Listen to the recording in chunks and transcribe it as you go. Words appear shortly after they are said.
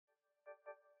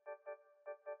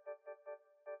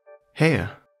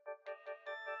Heya!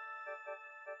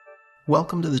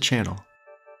 Welcome to the channel.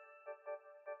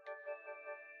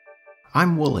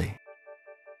 I'm Wooly,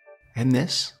 and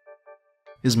this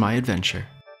is my adventure.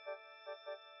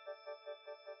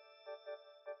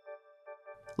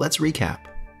 Let's recap.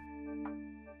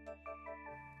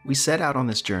 We set out on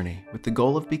this journey with the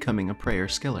goal of becoming a prayer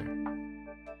skiller.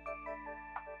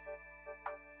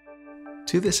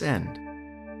 To this end,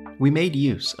 we made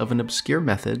use of an obscure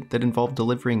method that involved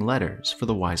delivering letters for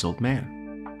the wise old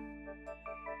man.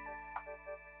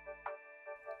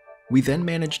 We then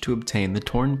managed to obtain the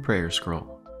torn prayer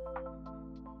scroll.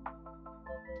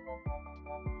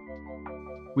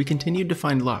 We continued to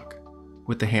find luck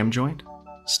with the ham joint,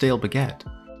 stale baguette,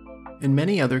 and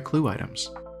many other clue items.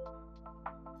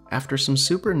 After some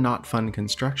super not fun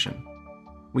construction,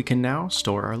 we can now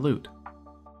store our loot.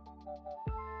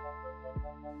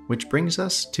 Which brings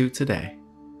us to today.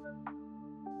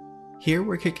 Here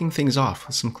we're kicking things off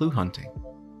with some clue hunting.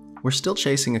 We're still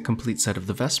chasing a complete set of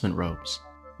the vestment robes.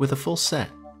 With a full set,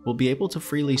 we'll be able to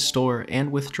freely store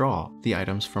and withdraw the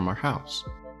items from our house.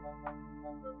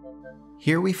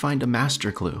 Here we find a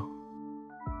master clue.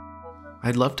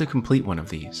 I'd love to complete one of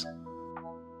these.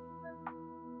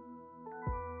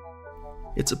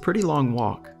 It's a pretty long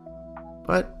walk,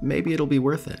 but maybe it'll be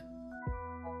worth it.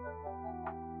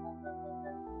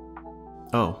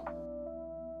 Oh.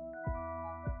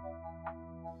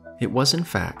 It was in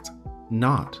fact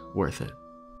not worth it.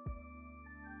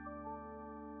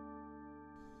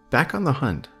 Back on the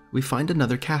hunt, we find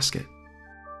another casket.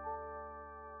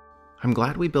 I'm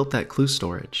glad we built that clue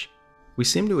storage. We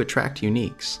seem to attract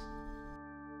uniques.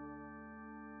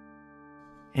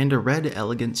 And a red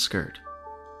elegant skirt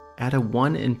at a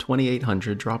 1 in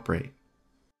 2800 drop rate.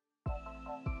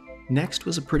 Next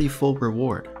was a pretty full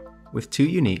reward with 2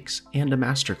 uniques and a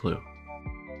master clue.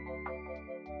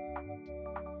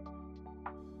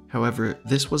 However,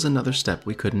 this was another step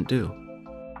we couldn't do.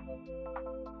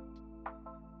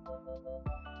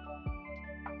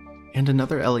 And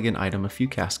another elegant item a few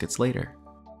caskets later.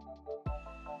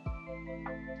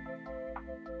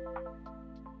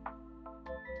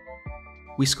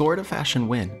 We scored a fashion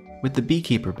win with the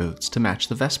beekeeper boots to match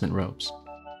the vestment robes.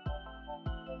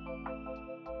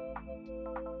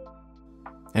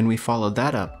 And we followed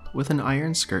that up with an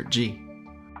iron skirt G.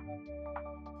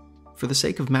 For the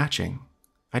sake of matching,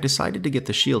 I decided to get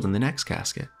the shield in the next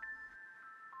casket.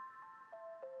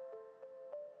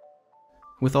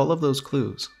 With all of those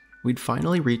clues, we'd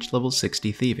finally reached level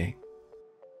 60 thieving.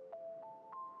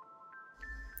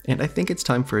 And I think it's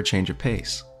time for a change of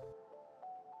pace.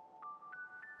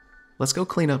 Let's go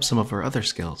clean up some of our other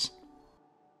skills.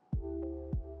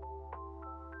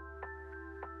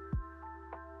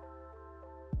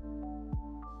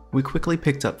 We quickly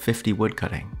picked up 50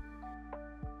 woodcutting,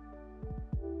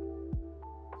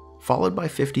 followed by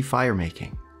 50 fire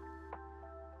making,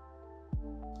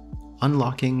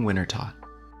 unlocking Wintertodt.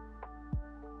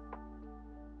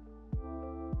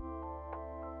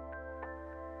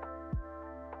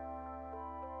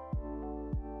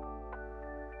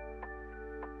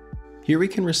 Here we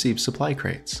can receive supply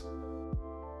crates.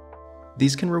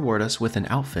 These can reward us with an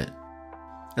outfit,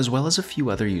 as well as a few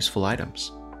other useful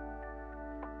items.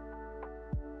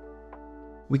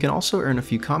 We can also earn a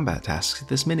few combat tasks at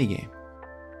this minigame.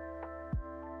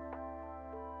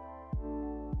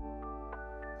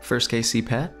 First KC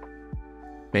pet?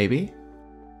 Maybe?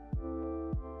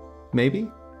 Maybe?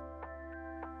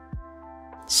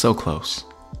 So close.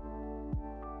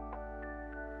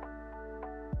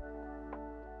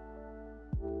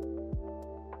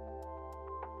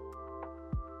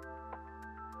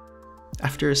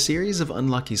 After a series of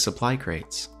unlucky supply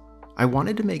crates, I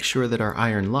wanted to make sure that our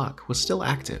iron luck was still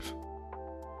active.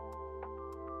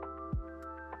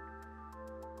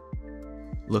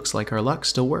 Looks like our luck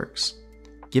still works,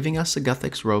 giving us a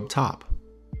Guthix robe top.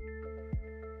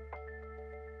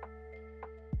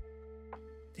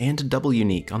 And a double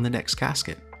unique on the next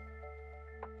casket.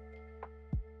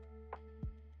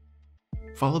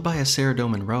 Followed by a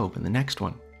Ceradoman robe in the next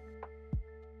one.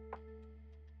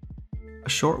 A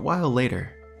short while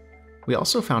later, we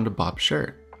also found a bob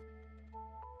shirt.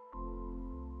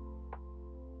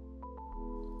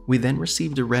 We then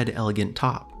received a red elegant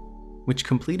top, which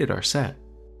completed our set.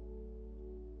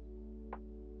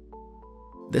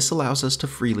 This allows us to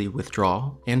freely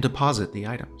withdraw and deposit the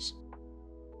items.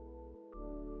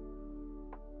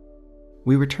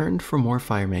 We returned for more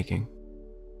fire making.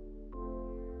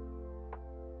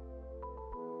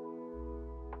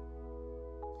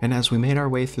 And as we made our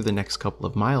way through the next couple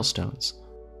of milestones,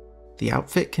 the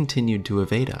outfit continued to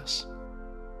evade us.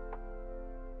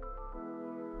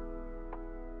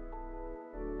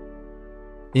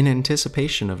 In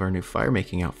anticipation of our new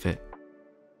firemaking outfit,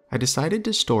 I decided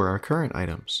to store our current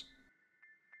items.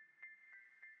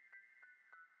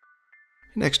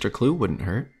 An extra clue wouldn't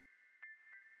hurt.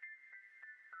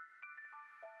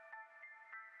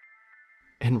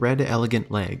 And red elegant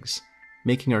legs,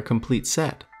 making our complete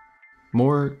set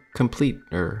more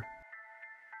complete-er.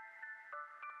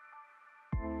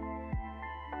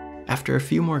 After a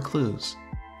few more clues,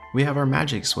 we have our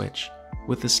magic switch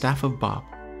with the Staff of Bob.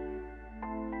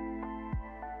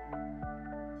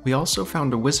 We also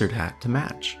found a wizard hat to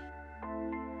match.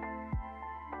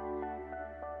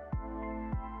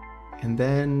 And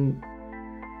then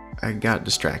I got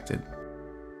distracted.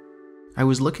 I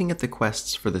was looking at the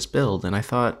quests for this build and I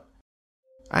thought,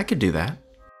 I could do that.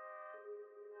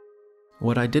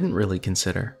 What I didn't really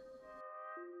consider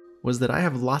was that I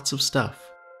have lots of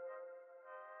stuff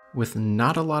with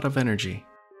not a lot of energy,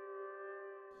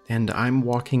 and I'm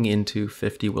walking into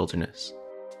 50 wilderness.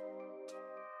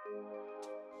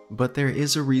 But there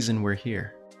is a reason we're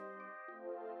here.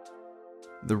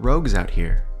 The rogues out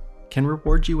here can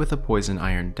reward you with a poison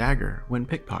iron dagger when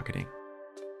pickpocketing.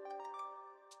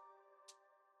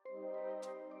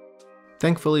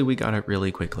 Thankfully, we got it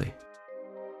really quickly.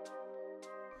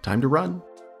 Time to run!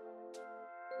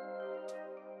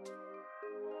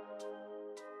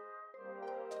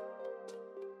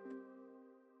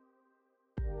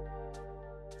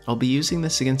 I'll be using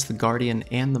this against the Guardian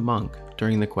and the Monk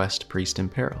during the quest Priest in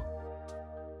Peril.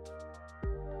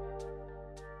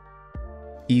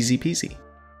 Easy peasy.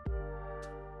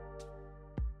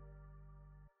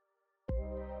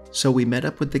 So we met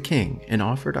up with the king and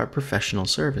offered our professional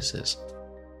services.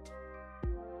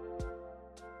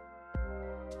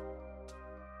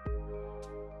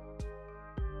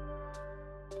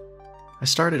 I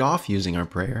started off using our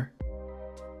prayer,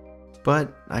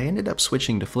 but I ended up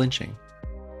switching to flinching.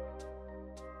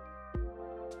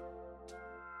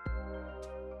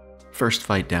 First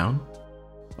fight down,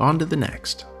 on to the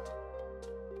next.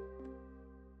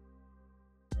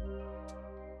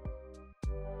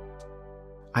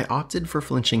 I opted for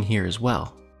flinching here as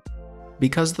well.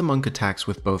 Because the monk attacks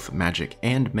with both magic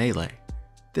and melee,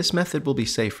 this method will be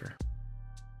safer.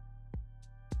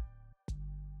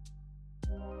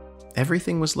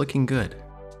 Everything was looking good,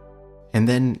 and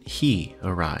then he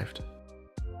arrived.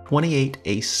 28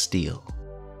 Ace Steel,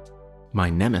 my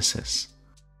nemesis.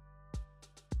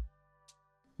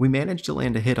 We managed to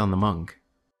land a hit on the monk,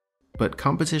 but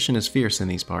competition is fierce in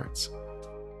these parts.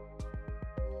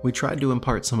 We tried to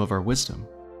impart some of our wisdom,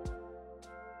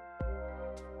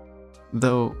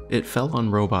 though it fell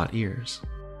on robot ears.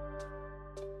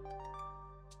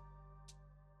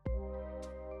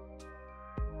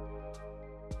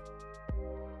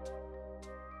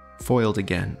 Foiled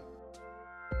again.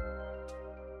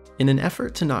 In an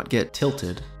effort to not get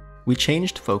tilted, we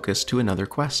changed focus to another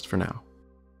quest for now.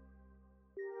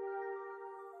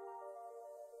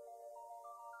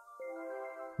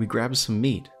 We grabbed some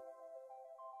meat,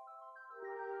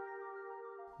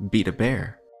 beat a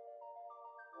bear,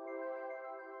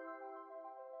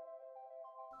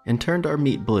 and turned our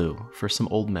meat blue for some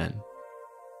old men.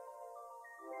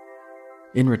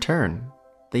 In return,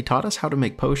 they taught us how to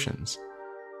make potions.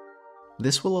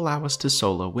 This will allow us to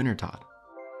solo Wintertodt.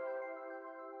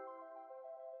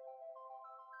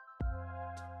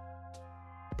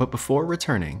 But before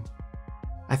returning,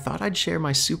 I thought I'd share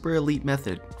my super elite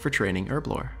method for training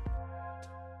herblore.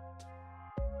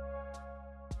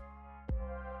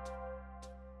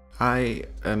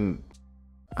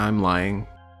 I'm lying.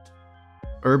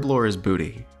 Herblore is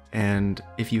booty, and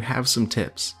if you have some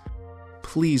tips,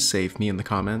 please save me in the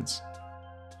comments.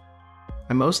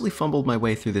 I mostly fumbled my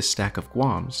way through this stack of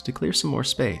guams to clear some more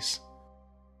space.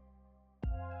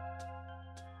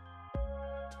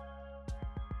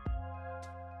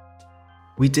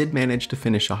 We did manage to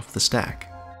finish off the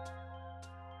stack,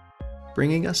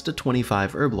 bringing us to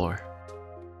 25 herblore.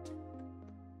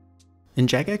 And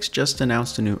Jagex just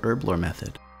announced a new herblore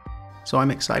method, so I'm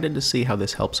excited to see how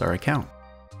this helps our account.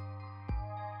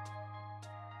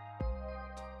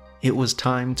 It was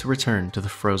time to return to the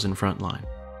frozen front line.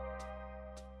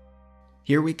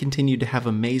 Here we continue to have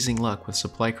amazing luck with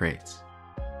supply crates.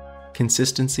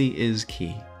 Consistency is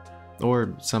key,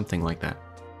 or something like that.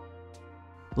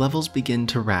 Levels begin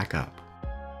to rack up,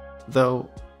 though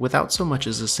without so much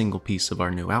as a single piece of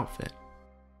our new outfit.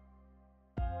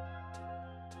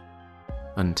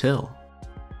 Until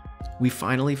we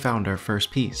finally found our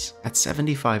first piece at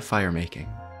 75 firemaking.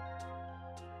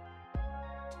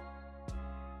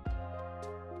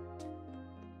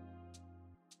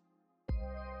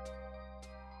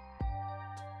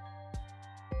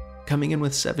 Coming in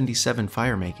with 77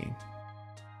 firemaking,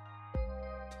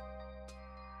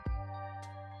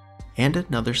 and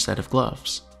another set of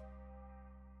gloves.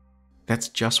 That's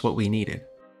just what we needed.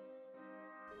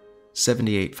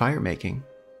 78 fire making.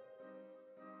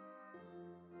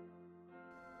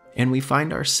 And we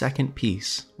find our second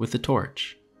piece with the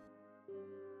torch.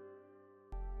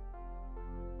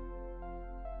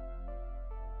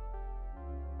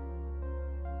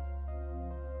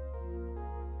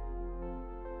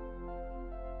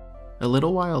 A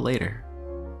little while later,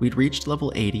 we'd reached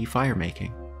level 80 fire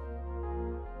making.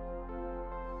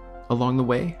 Along the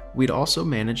way, we'd also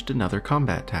managed another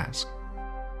combat task.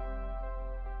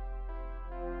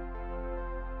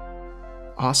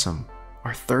 Awesome,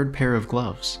 our third pair of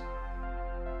gloves.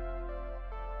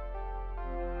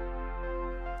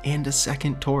 And a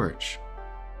second torch.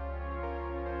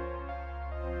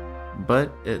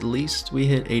 But at least we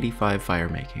hit 85 fire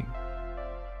making.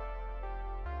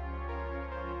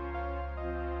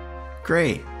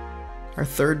 Great, our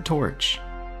third torch.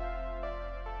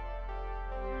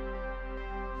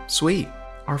 Sweet,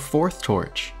 our fourth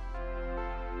torch.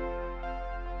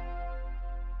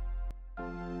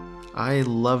 I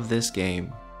love this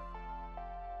game.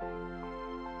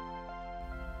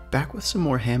 Back with some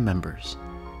more ham members,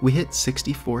 we hit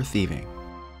 64 thieving.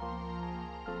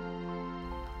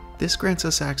 This grants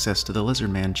us access to the Lizard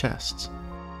Man chests.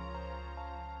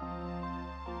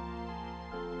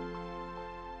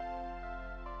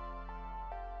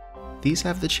 These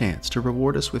have the chance to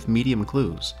reward us with medium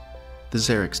clues, the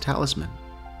Zarek's talisman,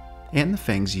 and the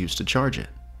fangs used to charge it.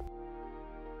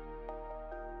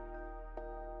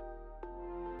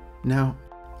 Now,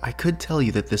 I could tell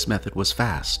you that this method was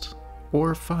fast,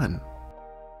 or fun,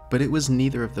 but it was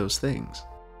neither of those things.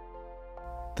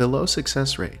 The low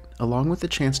success rate, along with the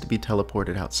chance to be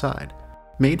teleported outside,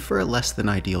 made for a less than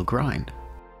ideal grind.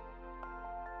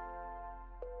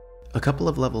 A couple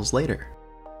of levels later,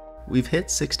 we've hit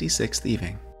 66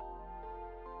 thieving,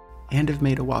 and have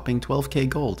made a whopping 12k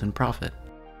gold in profit.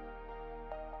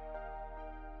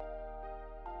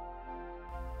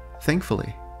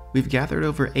 Thankfully, we've gathered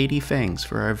over 80 fangs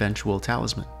for our eventual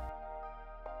talisman.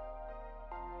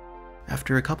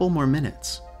 After a couple more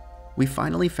minutes, we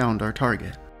finally found our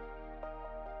target.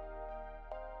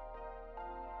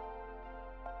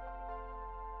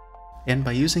 And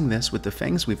by using this with the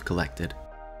fangs we've collected,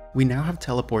 we now have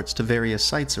teleports to various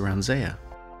sites around Heya.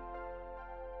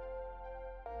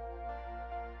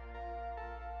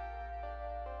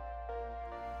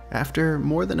 After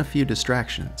more than a few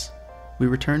distractions, we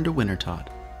return to Wintertodt,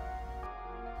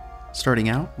 starting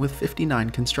out with 59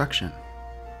 construction.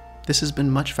 This has been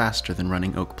much faster than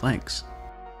running oak planks.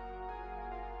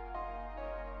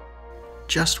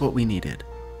 Just what we needed,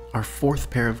 our fourth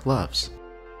pair of gloves.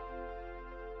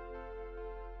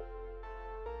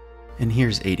 And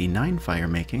here's 89 fire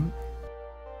making,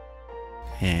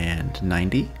 and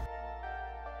 90.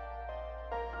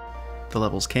 The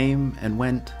levels came and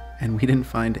went, and we didn't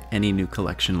find any new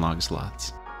collection log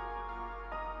slots.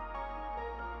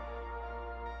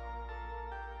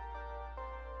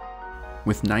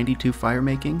 With 92 fire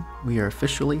making, we are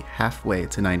officially halfway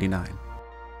to 99.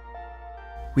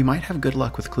 We might have good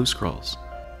luck with clue scrolls,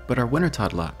 but our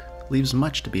Wintertodt luck leaves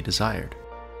much to be desired.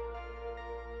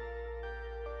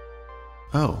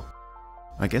 Oh,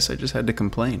 I guess I just had to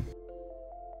complain.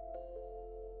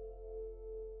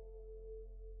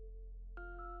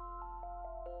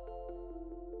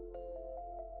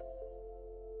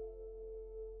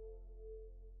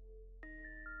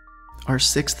 Our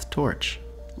sixth torch.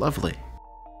 Lovely.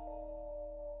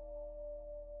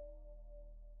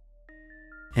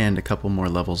 And a couple more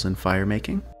levels in fire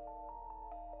making.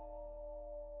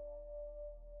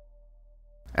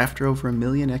 After over 1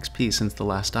 million XP since the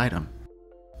last item,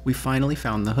 we finally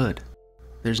found the hood.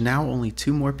 There's now only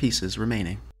 2 more pieces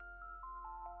remaining.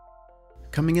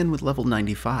 Coming in with level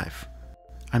 95,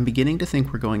 I'm beginning to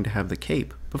think we're going to have the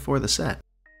cape before the set.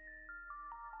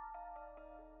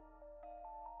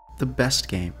 The best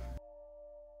game.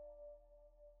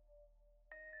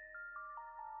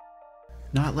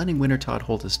 Not letting Wintertodt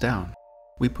hold us down,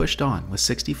 we pushed on with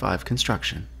 65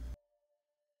 construction.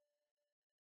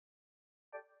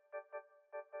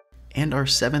 And our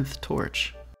 7th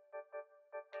torch.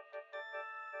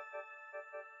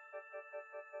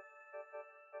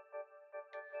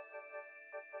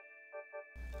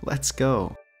 Let's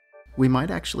go. We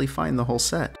might actually find the whole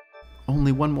set.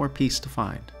 Only one more piece to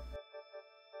find.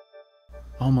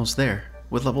 Almost there,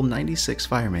 with level 96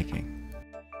 fire making.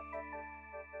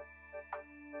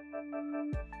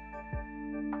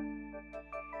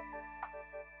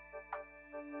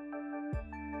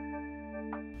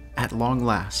 At long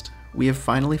last, we have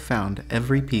finally found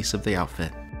every piece of the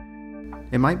outfit.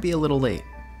 It might be a little late,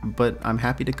 but I'm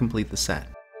happy to complete the set.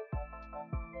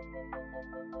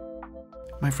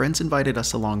 my friends invited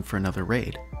us along for another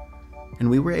raid, and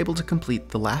we were able to complete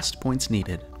the last points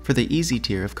needed for the easy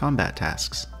tier of combat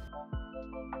tasks.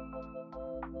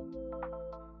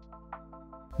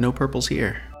 No purples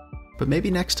here, but maybe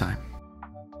next time.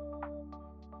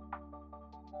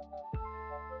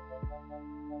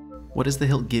 What does the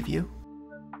hilt give you?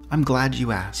 I'm glad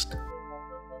you asked.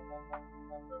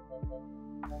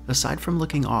 Aside from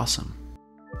looking awesome,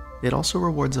 it also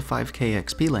rewards a 5k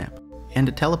XP lamp and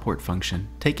a teleport function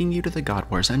taking you to the God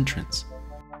Wars entrance.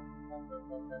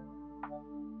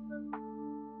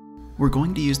 We're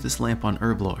going to use this lamp on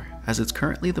Herblore, as it's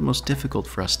currently the most difficult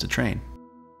for us to train.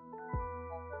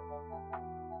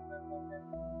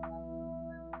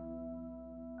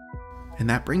 And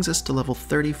that brings us to level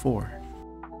 34.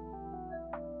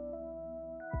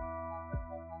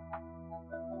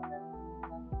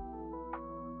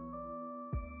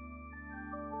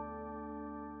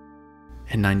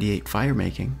 And 98 fire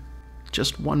making,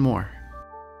 just one more.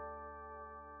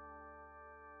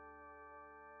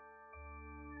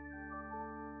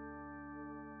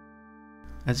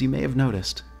 As you may have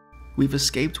noticed, we've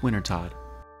escaped Wintertodt.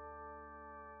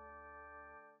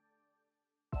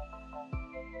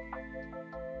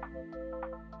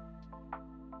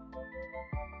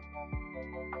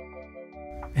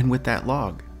 And with that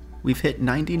log, we've hit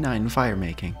 99 fire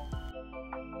making.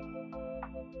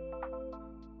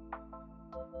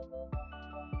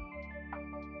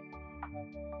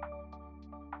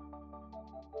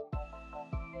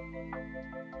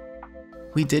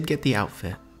 We did get the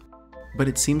outfit, but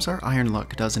it seems our iron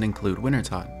luck doesn't include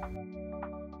Wintertodt.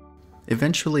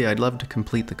 Eventually I'd love to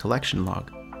complete the collection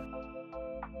log,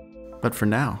 but for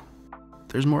now,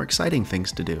 there's more exciting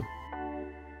things to do.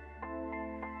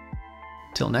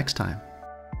 Till next time,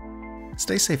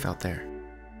 stay safe out there.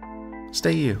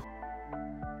 Stay you.